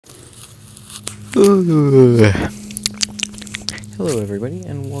Hello everybody,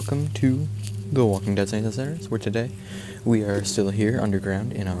 and welcome to The Walking Dead Science Centers, where today we are still here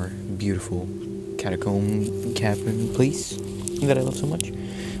underground in our beautiful catacomb cabin place that I love so much.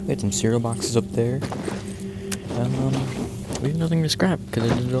 We had some cereal boxes up there. We had nothing to scrap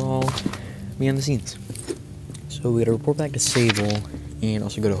because I did it all behind the scenes. So we had to report back to Sable and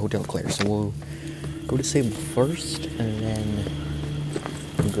also go to Hotel Claire. So we'll go to Sable first and then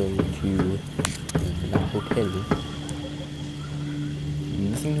go to the hotel.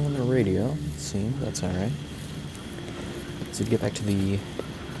 Nothing new on the radio, it seems. That's alright. So to get back to the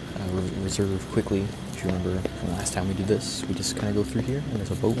reserve quickly, if you remember from the last time we did this, we just kind of go through here, and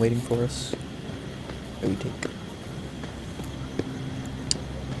there's a boat waiting for us that we take.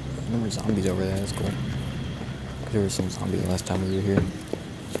 I remember zombies over there, that's cool. Because there were some zombies the last time we were here.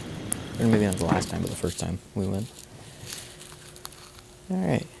 Or maybe not the last time, but the first time we went.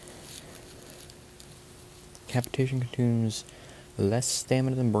 Alright. Capitation consumes less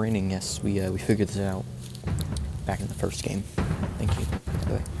stamina than braining. Yes, we figured this out back in the first game. Thank you. By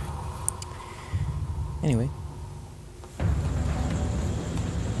the way. Anyway.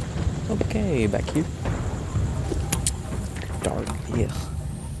 Okay, back here. Dark. Yeah.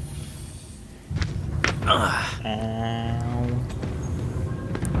 Ow.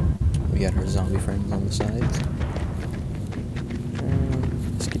 We got our zombie friends on the sides.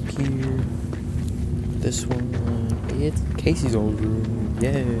 Skip here. This one, it's Casey's old room.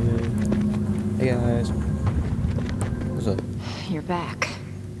 Yeah. Hey guys. What's up? You're back.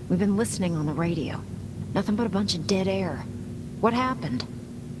 We've been listening on the radio. Nothing but a bunch of dead air. What happened?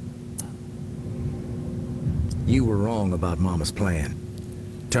 You were wrong about Mama's plan.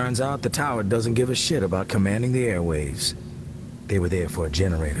 Turns out the tower doesn't give a shit about commanding the airwaves. They were there for a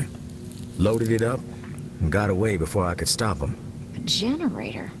generator. Loaded it up and got away before I could stop them. A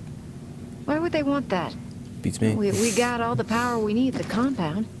generator? Why would they want that? Beats me. We got all the power we need at the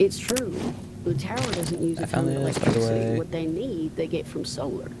compound. It's true. The tower doesn't use a ton of electricity. What they need, they get from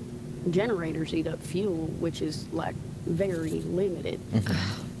solar. Generators eat up fuel, which is, like, very limited.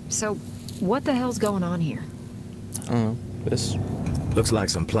 So, what the hell's going on here? I don't know. This? Looks like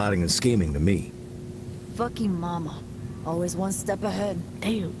some plotting and scheming to me. Fucking Mama. Always one step ahead.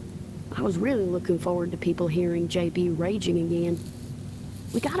 Damn. I was really looking forward to people hearing JB raging again.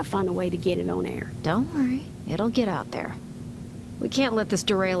 We gotta find a way to get it on air. Don't worry. It'll get out there. We can't let this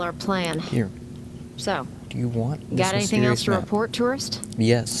derail our plan. Here. So, Do you want this got anything else to map? report, tourist?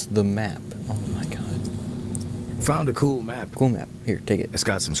 Yes, the map. Oh my god. Found a cool map. Cool map. Here, take it. It's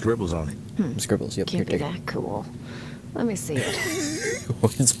got some scribbles on it. Some scribbles. Yep, Can't be here, take that cool. Let me see it.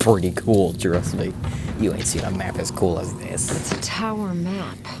 it. It's pretty cool, trust me. You ain't seen a map as cool as this. It's a tower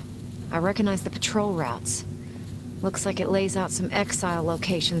map. I recognize the patrol routes. Looks like it lays out some exile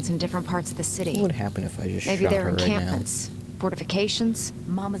locations in different parts of the city. What would happen if I just Maybe shot they're her right now? encampments, fortifications.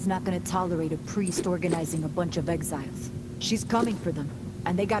 Mama's not gonna tolerate a priest organizing a bunch of exiles. She's coming for them,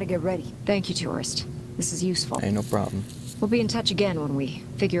 and they gotta get ready. Thank you, tourist. This is useful. Ain't no problem. We'll be in touch again when we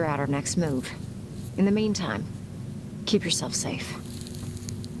figure out our next move. In the meantime, keep yourself safe.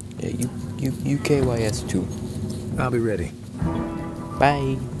 Yeah, you KYS too. I'll be ready.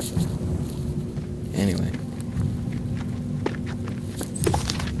 Bye. Anyway.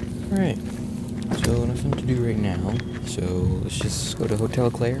 Alright. So, nothing to do right now. So, let's just go to Hotel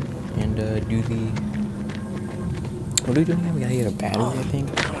Claire and do the... What are we doing again? We gotta get a battery, I think,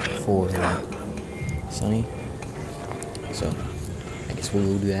 for Sunny. So, I guess we'll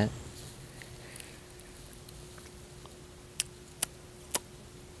go do that.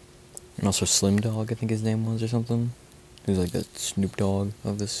 And also Slim Dog, I think his name was, or something. Who's like the Snoop Dogg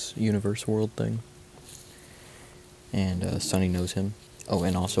of this universe world thing. And Sunny knows him. Oh,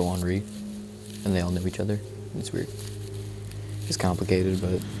 and also Henri. And they all know each other. It's weird. It's complicated,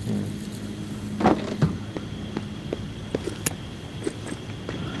 but...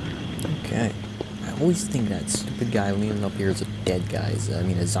 Okay. I always think that stupid guy leaning up here is a dead guy. A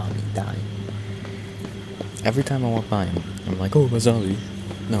zombie die. Every time I walk by him, I'm like, oh, a zombie.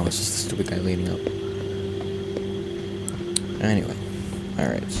 No, it's just a stupid guy leaning up. Anyway.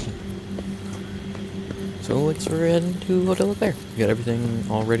 Alright. So let's head to Hotel Claire. We got everything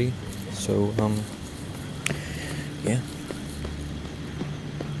all ready. So, yeah.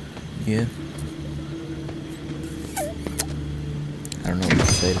 Yeah. I don't know what to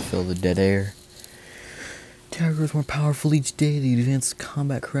say to fill the dead air. Tower grows more powerful each day. The advanced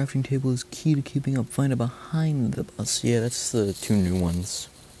combat crafting table is key to keeping up fighting behind the bus. Yeah, that's the two new ones.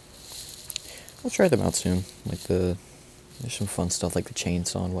 We'll try them out soon. There's some fun stuff like the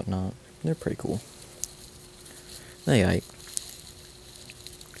chainsaw and whatnot. They're pretty cool. Hey,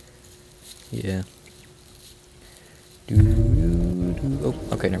 Yeah. Oh,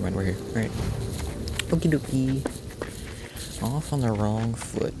 okay, never mind, we're here. Alright. Okie dokie. Off on the wrong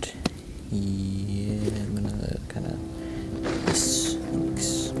foot. Yeah, I'm gonna kinda... This.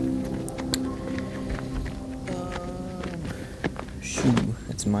 Thanks. Shoo,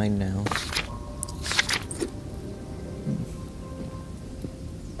 it's mine now.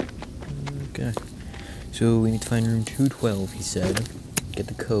 Okay. So we need to find room 212, he said. Get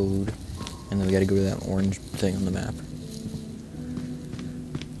the code. And then we gotta go to that orange thing on the map.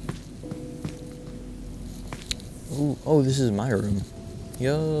 Ooh, oh, this is my room.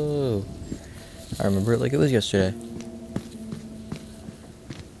 Yo! I remember it like it was yesterday.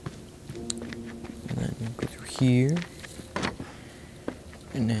 And then go through here.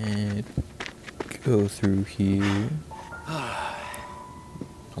 And then go through here.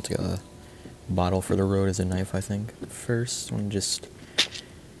 I'll take a bottle for the road as a knife, I think. First, I'm just...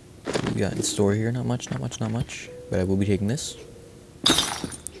 What we got in store here? Not much. But I will be taking this.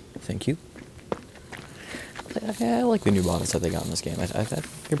 Thank you. I like the new bottles that they got in this game. I think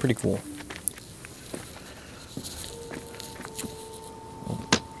they're pretty cool.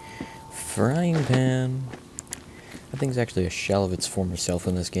 Frying pan. That thing's actually a shell of its former self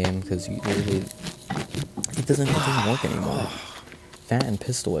in this game because it doesn't work anymore. That and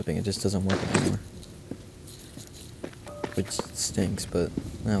pistol whipping, it just doesn't work anymore. Which stinks, but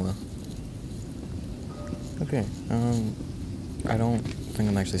oh well. Okay, I don't think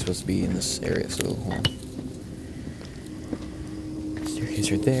I'm actually supposed to be in this area, so hold on.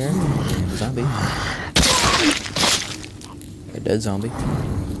 Staircase right there, and a zombie. A dead zombie.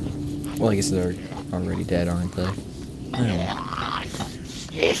 Well, I guess they're already dead, aren't they? I don't know.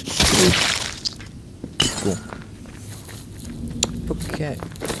 Cool. Okay,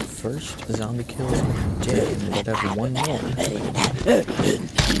 first zombie kill dead, and we gotta have one more.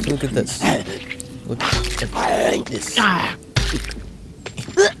 Look at this. Look at this. Look at this.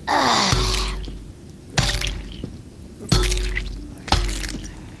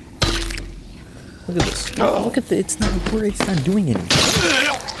 Look at the. It's not doing anything.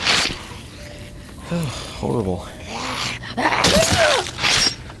 Oh, horrible.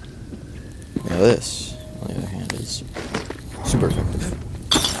 Now this, on the other hand, is super effective.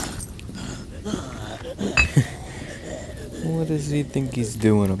 What does he think he's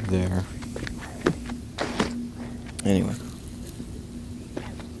doing up there? Anyway.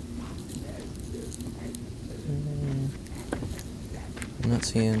 I'm not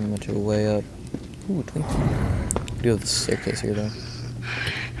seeing much of a way up. Ooh, twinkle. We do have the staircase here, though.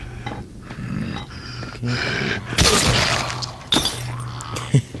 Can you...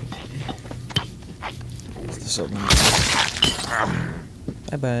 Is this open?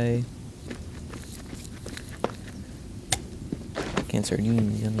 Bye-bye. Canned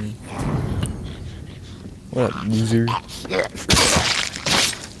sardines, yummy. What up, loser?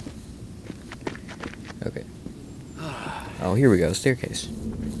 Okay. Oh, here we go, staircase.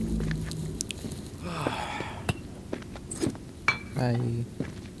 Bye.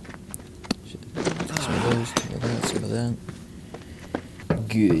 Some of those, some of that, some of that.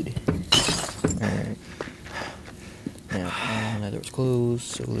 Good. Alright. Now, that door's closed,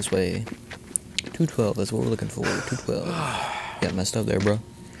 so this way. 212, that's what we're looking for. 212. Got messed up there, bro.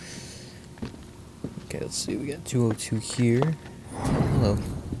 Okay, let's see. We got 202 here. Hello.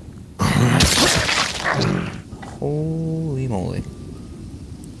 Holy moly.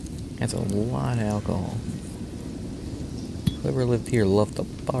 That's a lot of alcohol. Whoever lived here loved the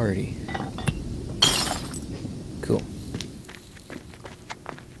party. Cool.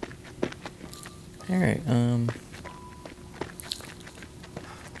 Alright,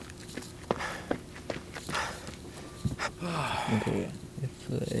 okay, if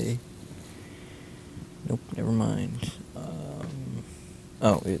they... Nope, never mind.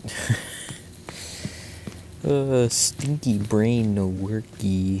 Oh, it... stinky brain no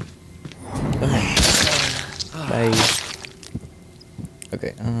worky. Bye.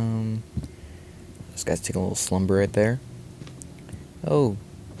 Okay, this guy's taking a little slumber right there. Oh,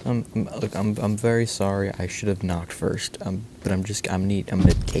 look, I'm very sorry. I should have knocked first. But I'm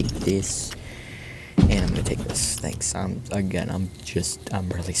gonna take this, and I'm gonna take this. Thanks. I'm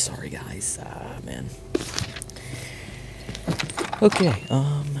really sorry, guys. Man. Okay,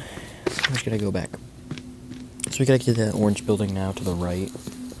 so where's gotta go back? So we gotta get that orange building now to the right,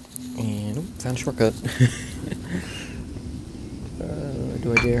 and found a shortcut.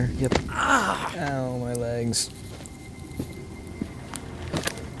 Do I dare? Yep. Ow, my legs.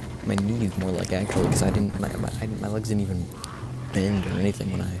 My knees, more like, actually, because my legs didn't even bend or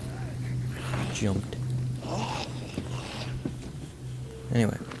anything when I jumped.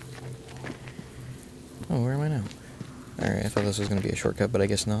 Anyway. Oh, where am I now? Alright, I thought this was going to be a shortcut, but I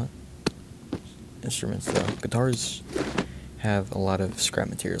guess not. Instruments, though. Guitars have a lot of scrap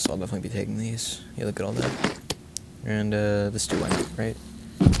material, so I'll definitely be taking these. Yeah, look at all that. And, this too, right?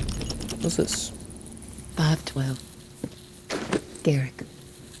 What's this? 512. Garrick.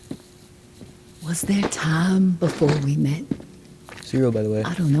 Was there time before we met? Cereal, by the way.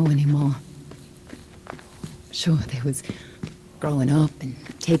 I don't know anymore. Sure, there was growing up and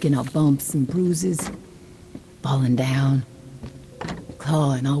taking our bumps and bruises, falling down,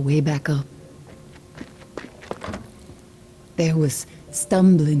 clawing our way back up. There was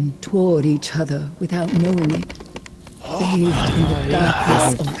stumbling toward each other without knowing it. Bathed in the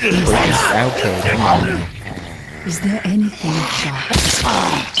darkness of Okay. Is there anything sharp?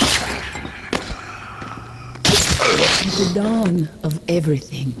 At the dawn of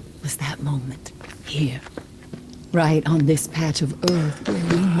everything was that moment, here, right on this patch of earth where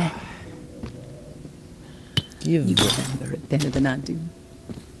we met. You remember it better than I do.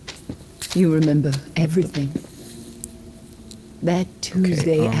 You remember everything. That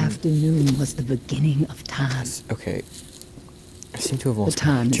Tuesday afternoon was the beginning of time. Okay. I seem to have lost the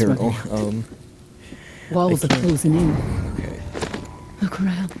time my journal. Walls are closing in. Okay. Look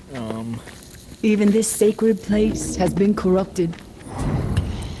around. Even this sacred place has been corrupted.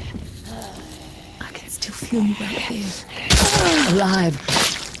 I can still feel you right there. Alive,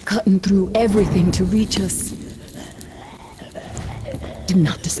 cutting through everything to reach us. Do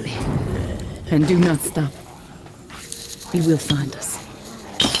not despair. And do not stop. He will find us.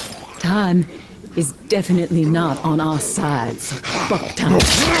 Time is definitely not on our side, so fuck time.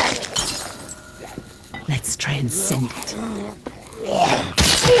 Let's transcend it.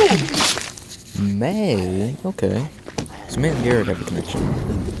 May? Okay. So May and Garrett have a connection.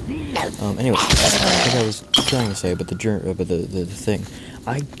 Anyway, like I was trying to say, but the thing,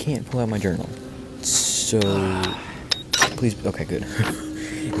 I can't pull out my journal. So, please, okay, good.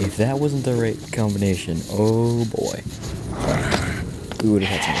 If that wasn't the right combination, oh boy. We would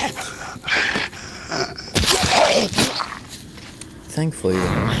have had some issues. Thankfully,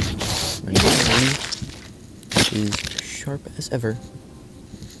 my memory is sharp as ever.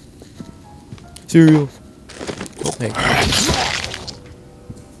 Cereal. Oh, hey.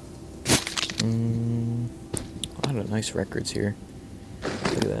 A lot of nice records here.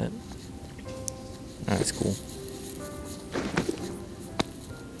 Look at that. Oh, that's cool.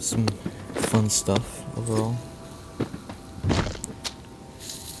 Some fun stuff overall.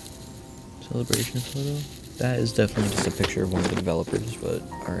 Celebration photo. That is definitely just a picture of one of the developers, but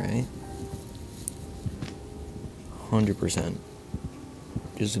alright. 100%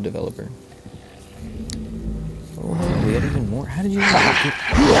 just a developer. Oh, we got even more. How did you get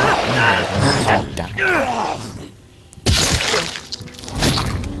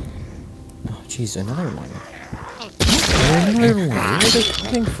Oh, jeez, another one. Another one. Where are they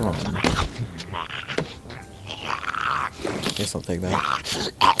coming from? Guess I'll take that.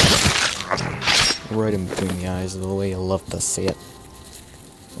 Right in between the eyes, the way I love to see it.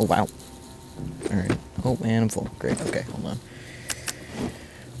 Oh, wow. Alright. Oh, man, I'm full. Great. Okay, hold on.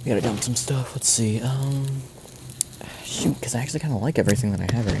 We gotta dump some stuff. Let's see. Shoot, because I actually kind of like everything that I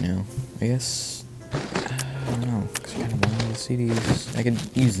have right now. I guess. I don't know. Because I kind of want all the CDs. I could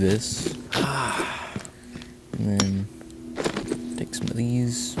use this. And then take some of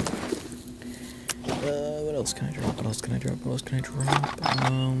these. What else can I drop? What else can I drop? What else can I drop?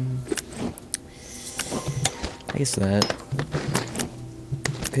 I guess that.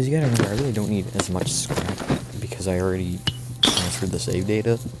 Because you gotta remember, I really don't need as much scrap because I already transferred the save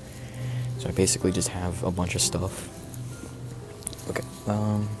data. So I basically just have a bunch of stuff. Okay,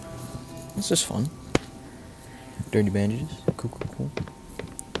 this is fun. Dirty bandages. Cool, cool, cool.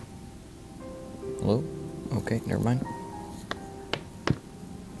 Hello? Okay, never mind.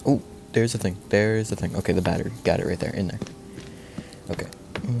 Oh, there's the thing. There's the thing. Okay, the battery. Got it right there, in there. Okay.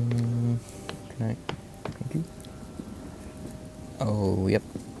 Can I? Thank you. Oh, yep.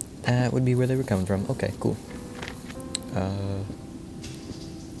 That would be where they were coming from. Okay, cool.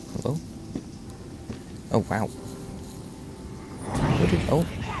 Hello? Oh, wow.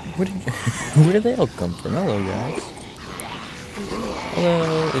 Where did they all come from? Hello, guys.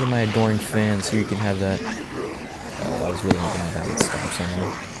 Hello, these are my adoring fans, so you can have that. Oh, I was really hoping that would stop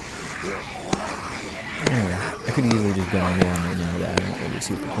somewhere. Anyway, I could easily just go on the one right now, but I don't really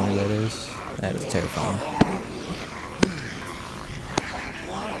see what the point of that is. That is terrifying.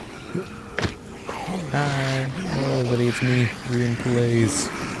 Hi, hello everybody, it's me, Rian Plays.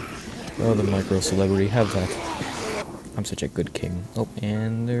 Oh, the micro-celebrity, have that. I'm such a good king. Oh,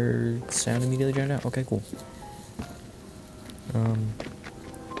 and their sound immediately drowned out. Okay, cool.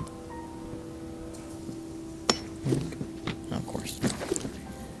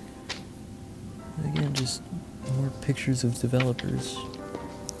 pictures of developers.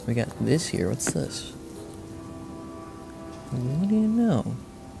 We got this here. What's this? What do you know?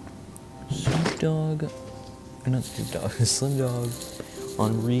 Snoop Dogg. Not Snoop Dogg. Slim Dog.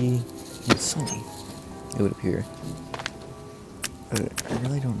 Henri. And Sunny. It would appear. I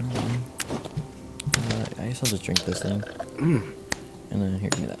really don't know. I guess I'll just drink this then. And then here,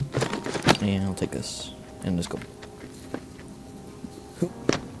 give me that. And I'll take this. And just go. Cool.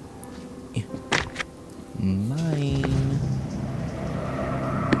 Yeah. Mine.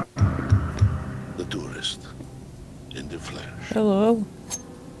 The tourist. In the flesh. Hello.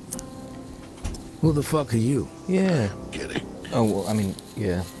 Who the fuck are you? Yeah. Kidding. Oh, well, I mean,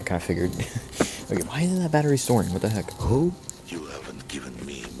 yeah, I kind of figured. Okay, why isn't that battery storing? What the heck? Who? You haven't given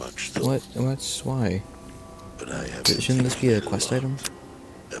me much thought. What? What's why? But I have. Shouldn't this be a quest item?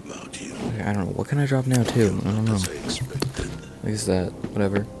 About you. Okay, I don't know. What can I drop now, too? I don't know. As I expected. What is that?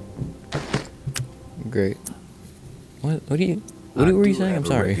 Whatever. Great. What were you saying? I'm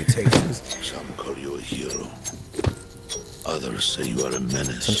sorry. Some call you a hero. Others say you are a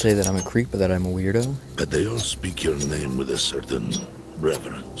menace. Some say that I'm a creep, but that I'm a weirdo. But they all speak your name with a certain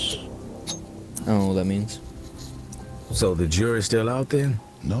reverence. I don't know what that means. So the jury's still out there?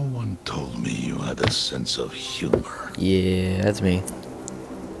 No one told me you had a sense of humor. Yeah, that's me.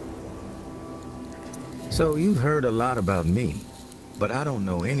 So you've heard a lot about me, but I don't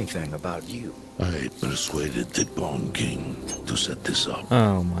know anything about you. I persuaded the Bone King to set this up.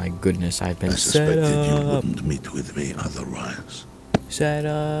 Oh my goodness, I've been I set suspected you up. wouldn't meet with me otherwise. Set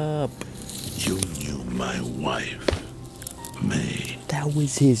up. You knew my wife, May. That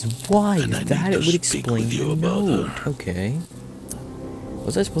was his wife. And I That need it to would speak explain with you the about note. her. Okay.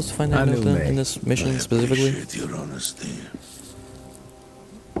 Was I supposed to find that I note knew then, May. in this mission I specifically? appreciate your honesty.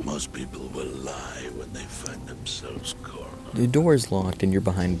 Most people will lie when they find themselves cornered. The door's locked and you're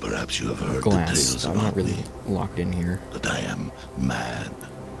behind Perhaps you have heard glass. the tales I'm about not really me, locked in here. that I am mad,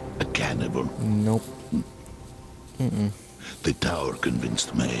 a cannibal. Nope. The tower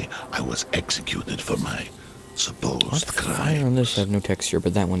convinced May I was executed for my supposed Fire crime. on this I have no texture,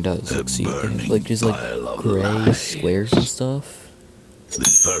 but that one does. A Let's see. burning Like just like pile of gray lies. squares and stuff.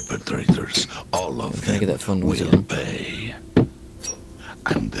 The perpetrators, all of Can I get them, that phone noise will again? pay.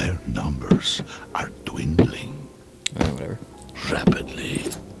 And their numbers are dwindling Whatever. rapidly.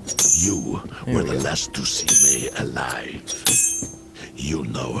 You There were we the go. last to see May alive. You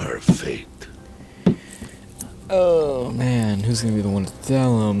know her fate. Oh man, who's gonna be the one to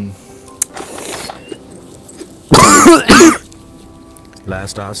tell him?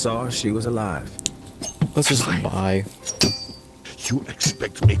 Last I saw, she was alive. Let's just buy. You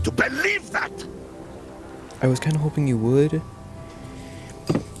expect me to believe that? I was kind of hoping you would.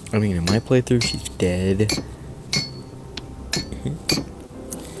 I mean, in my playthrough, she's dead.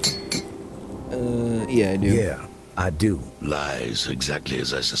 Yeah, I do. Yeah, I do. Lies exactly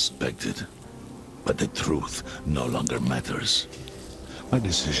as I suspected. But the truth no longer matters. My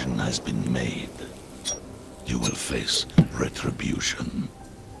decision has been made. You will face retribution.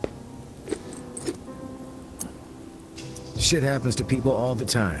 Shit happens to people all the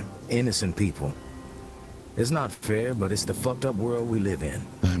time. Innocent people. It's not fair, but it's the fucked up world we live in.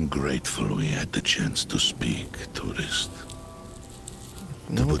 I'm grateful we had the chance to speak, tourist.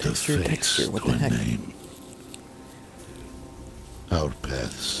 No Put a texture, face What to the a heck? name. Our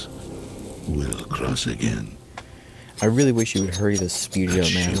paths will cross again. I really wish you would hurry this speed up,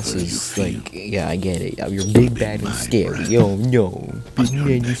 man. This shiver is you like, yeah, I get it. You're big, bad, and my scary. breath Yo, no. Big, your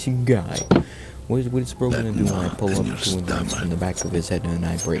menacing guy. What is bro gonna do when I pull knot up in your to him stomach. from the back of his head and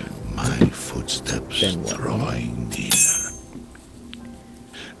I break? My footsteps Then what? drawing near.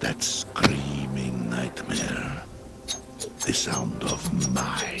 That screaming nightmare. The sound of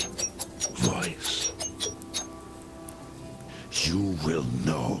my voice. You will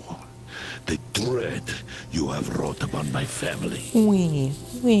know the dread you have wrought upon my family.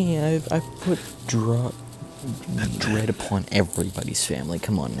 I've put dread upon everybody's family.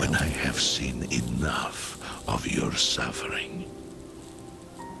 Come on When now. I have seen enough of your suffering,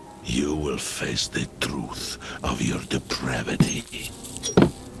 you will face the truth of your depravity.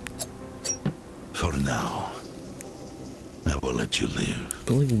 For now, I will let you live,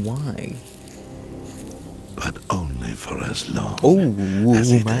 But like, why? but only for as long Oh,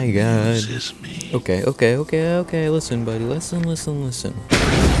 as it my God. amuses me. Okay. Listen, buddy. Listen.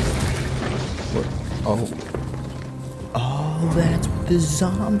 What? Oh, that's what the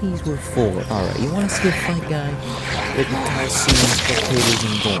zombies were for. Alright, you want to see a fight, guy? Let me tell some spectators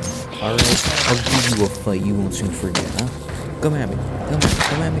and going. Alright, I'll give you a fight you won't soon forget, huh? Come at me.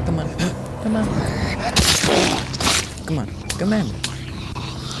 Come on. Come at me.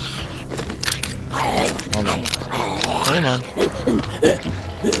 Hold on. Hold on. There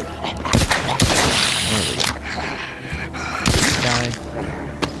we go. Die.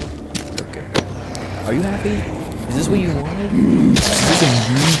 Okay. Are you happy? Is this what you wanted? Is this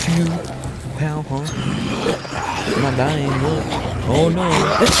a new pal, huh? I'm not dying, look. Oh no.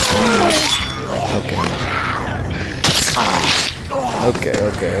 Okay.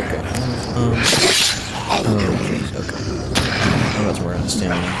 Okay. Oh, jeez, okay. Oh, that's where I'm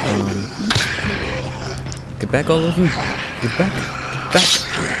standing. Get back, all of you. Get back.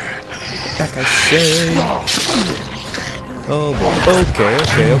 Back, I say. Oh boy. Okay.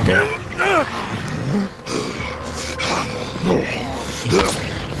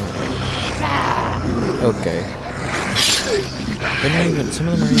 Okay. They're not even, some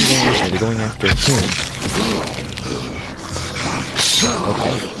of them aren't even going after, they're going after him.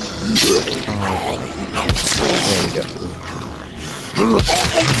 Okay. There we go.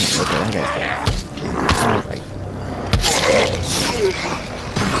 Okay. Alright.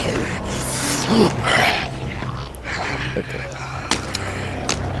 Okay.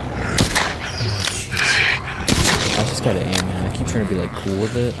 I just gotta aim, man. I keep trying to be like cool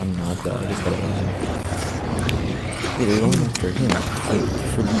with it. I'm not though. I just gotta aim. Yeah, they're going after him. Like,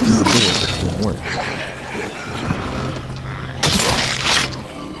 for them to do it, it won't work.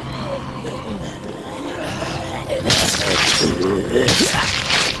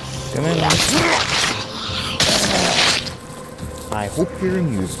 Come in. I hope you're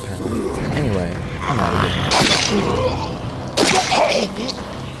amused, pal. Anyway, I'm out of here.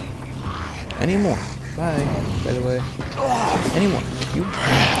 Any more? Bye, by the way. Any more? You?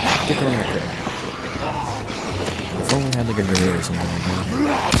 Get going right there. If only had like a grenade or something like that.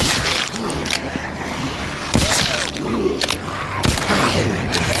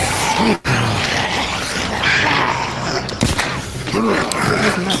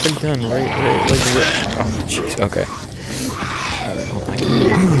 It's not been done, right? Oh, jeez, okay. Alright, hold on. I can do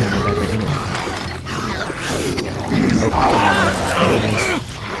that anyway.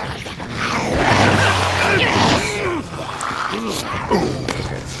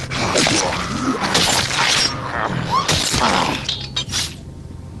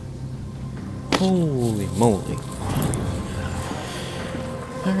 Holy moly.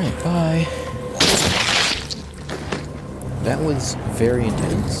 Alright, bye. That was very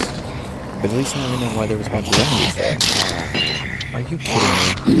intense. But at least now we know why there was a bunch of enemies there. Are you kidding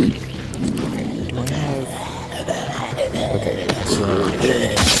me? Do I have... Okay, so...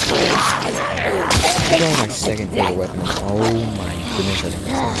 I got my second favorite weapon. Oh my goodness, I think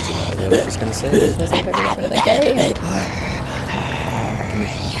that's what I was just gonna say. That's my favorite weapon of the game. Can we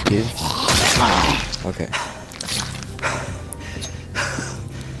give... Okay.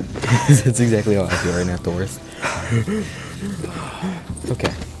 That's exactly how I feel right now, Doris.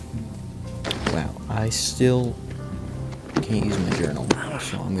 Okay. Wow, I still can't use my journal,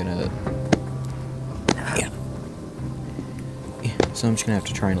 so I'm gonna... Yeah, so I'm just gonna have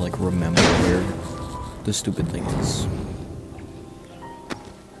to try and, like, remember where the stupid thing is.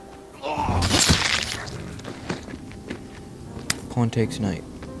 Pawn takes night.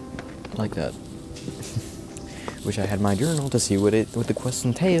 Like that. Wish I had my journal to see what the quest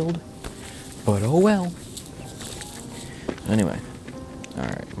entailed, but oh well. Anyway,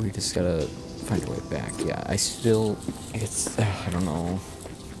 alright, we just gotta find our way back. Yeah, I still, I don't know.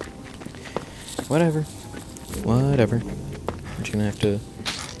 Whatever. I'm just gonna have to,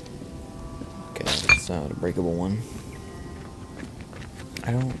 okay, that's not a breakable one.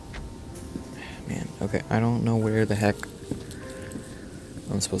 Okay, I don't know where the heck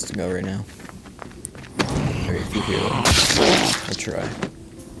I'm supposed to go right now. Alright, if you hear that, I'll try.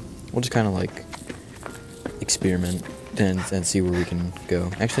 We'll just kind of like experiment and see where we can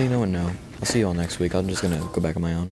go. Actually, you know what? No. I'll see you all next week. I'm just gonna go back on my own.